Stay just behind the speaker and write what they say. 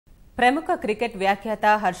ప్రముఖ క్రికెట్ వ్యాఖ్యాత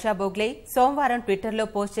హర్ష బోగ్లే సోమవారం ట్విట్టర్లో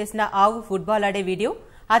పోస్ట్ చేసిన ఆవు ఫుట్బాల్ ఆడే వీడియో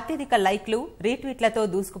అత్యధిక లైక్లు, రీట్వీట్లతో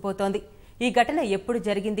దూసుకుపోతోంది. ఈ ఘటన ఎప్పుడు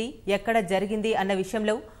జరిగింది, ఎక్కడ జరిగింది అన్న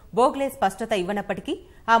విషయంలో బోగ్లే స్పష్టత ఇవ్వనప్పటికీ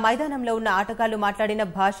ఆ మైదానంలో ఉన్న ఆటగాళ్లు మాట్లాడిన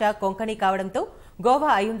భాష కొంకణి కావడంతో గోవా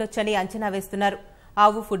అయ్యుండొచ్చని అంచనా వేస్తున్నారు.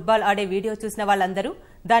 ఆవు ఫుట్బాల్ ఆడే వీడియో చూసిన వాళ్ళందరూ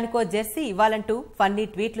దానికో జెర్సీ ఇవ్వాలంటూ ఫన్నీ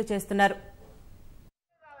ట్వీట్లు చేస్తున్నారు.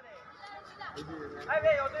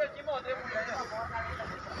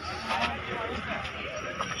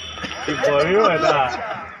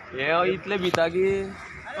 इतले भिता की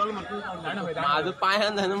माझं पाय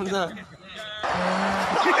म्हणता